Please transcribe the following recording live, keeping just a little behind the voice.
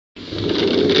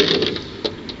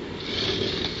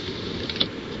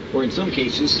Or in some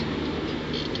cases,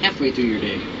 halfway through your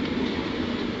day.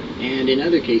 And in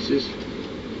other cases,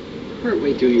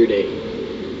 partway through your day.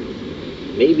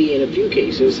 Maybe in a few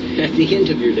cases, at the end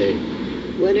of your day.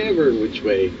 Whatever which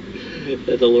way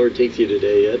that the Lord takes you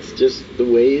today, that's just the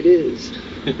way it is.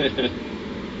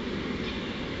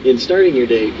 In starting your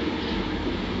day,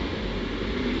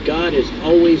 God is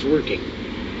always working.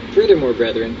 Furthermore,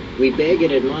 brethren, we beg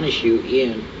and admonish you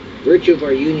in virtue of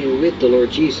our union with the Lord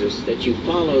Jesus, that you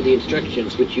follow the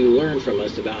instructions which you learn from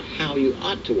us about how you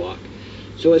ought to walk,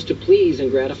 so as to please and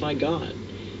gratify God,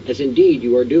 as indeed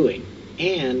you are doing,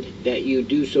 and that you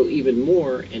do so even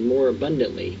more and more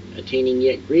abundantly, attaining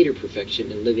yet greater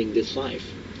perfection in living this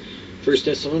life. 1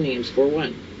 Thessalonians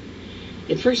 4:1.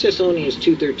 In 1 Thessalonians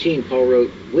 2:13, Paul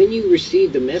wrote, "When you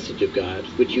received the message of God,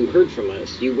 which you heard from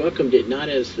us, you welcomed it not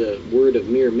as the word of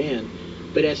mere men,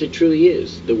 but as it truly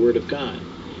is, the word of God,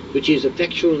 which is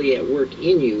effectually at work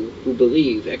in you who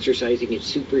believe, exercising its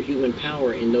superhuman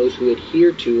power in those who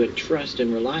adhere to and trust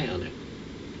and rely on it."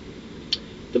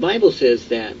 The Bible says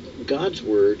that God's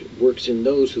word works in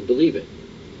those who believe it.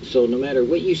 So no matter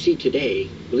what you see today,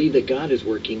 believe that God is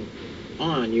working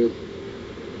on your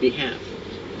behalf.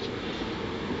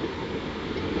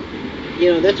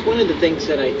 You know, that's one of the things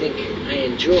that I think I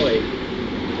enjoy,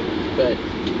 but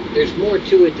there's more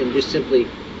to it than just simply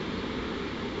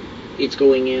it's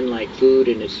going in like food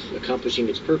and it's accomplishing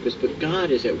its purpose, but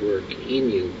God is at work in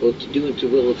you, both to do and to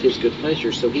will of His good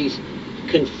pleasure. So He's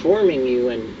conforming you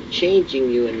and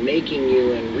changing you and making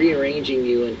you and rearranging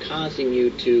you and causing you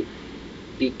to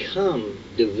become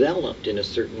developed in a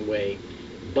certain way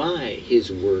by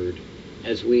His Word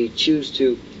as we choose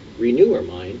to renew our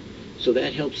mind. So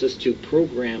that helps us to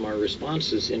program our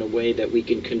responses in a way that we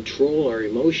can control our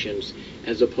emotions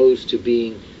as opposed to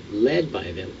being led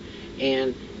by them.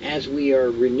 And as we are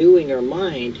renewing our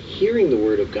mind, hearing the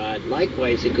Word of God,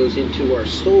 likewise it goes into our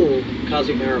soul,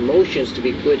 causing our emotions to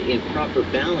be put in proper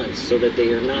balance so that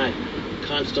they are not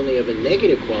constantly of a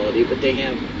negative quality, but they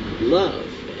have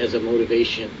love as a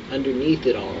motivation underneath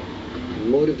it all,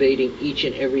 motivating each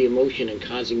and every emotion and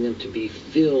causing them to be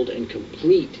filled and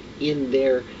complete in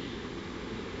their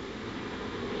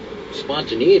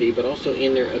spontaneity, but also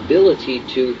in their ability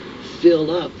to fill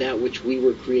up that which we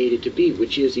were created to be,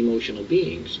 which is emotional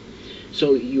beings.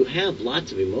 So you have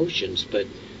lots of emotions, but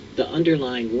the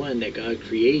underlying one that God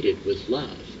created was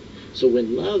love. So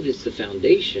when love is the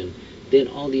foundation, then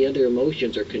all the other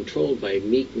emotions are controlled by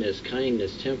meekness,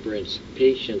 kindness, temperance,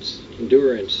 patience,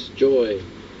 endurance, joy,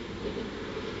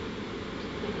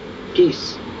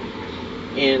 peace.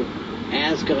 And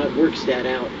as God works that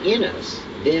out in us,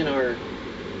 then our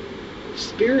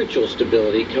spiritual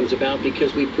stability comes about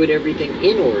because we put everything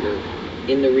in order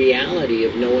in the reality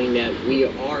of knowing that we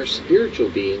are spiritual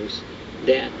beings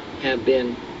that have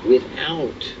been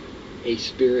without a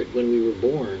spirit when we were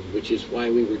born, which is why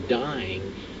we were dying.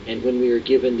 And when we were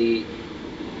given the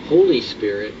Holy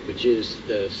Spirit, which is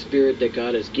the Spirit that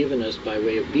God has given us by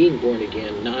way of being born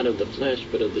again, not of the flesh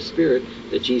but of the Spirit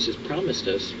that Jesus promised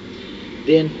us,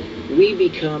 then we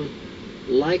become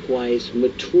likewise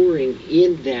maturing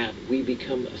in that we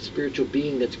become a spiritual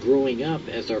being that's growing up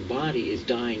as our body is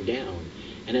dying down.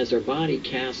 And as our body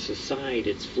casts aside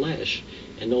its flesh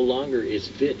and no longer is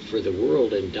fit for the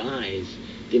world and dies,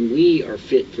 then we are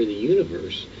fit for the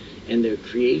universe and the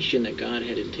creation that God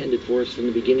had intended for us from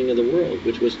the beginning of the world,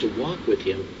 which was to walk with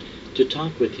Him, to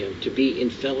talk with Him, to be in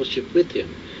fellowship with Him,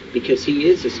 because He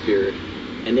is a spirit,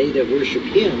 and they that worship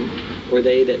Him, or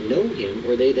they that know Him,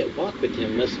 or they that walk with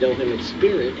Him, must know Him in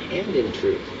spirit and in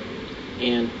truth.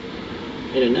 And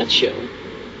in a nutshell,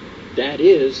 that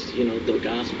is, the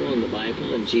gospel and the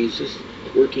Bible and Jesus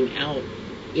working out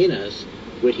in us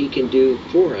what He can do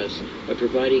for us by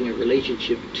providing a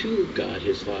relationship to God,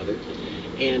 His Father,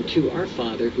 and to our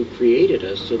Father who created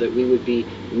us so that we would be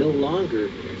no longer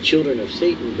children of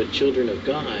Satan, but children of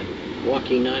God,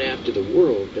 walking not after the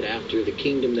world, but after the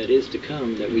kingdom that is to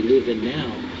come, that we live in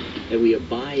now, that we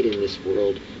abide in this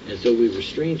world as though we were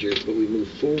strangers, but we move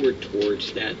forward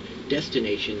towards that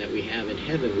destination that we have in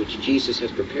heaven, which Jesus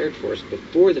has prepared for us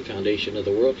before the foundation of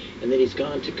the world, and then He's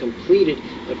gone to complete it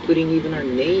by putting even our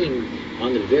name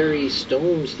on the very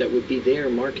stones that would be there,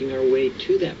 marking our way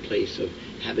to that place of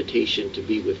habitation to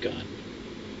be with God.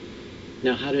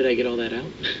 Now, how did I get all that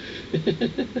out?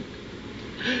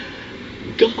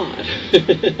 God.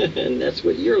 And that's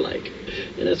what you're like.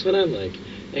 And that's what I'm like.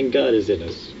 And God is in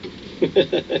us.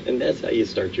 And that's how you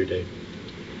start your day.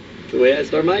 It's the way I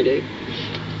start my day.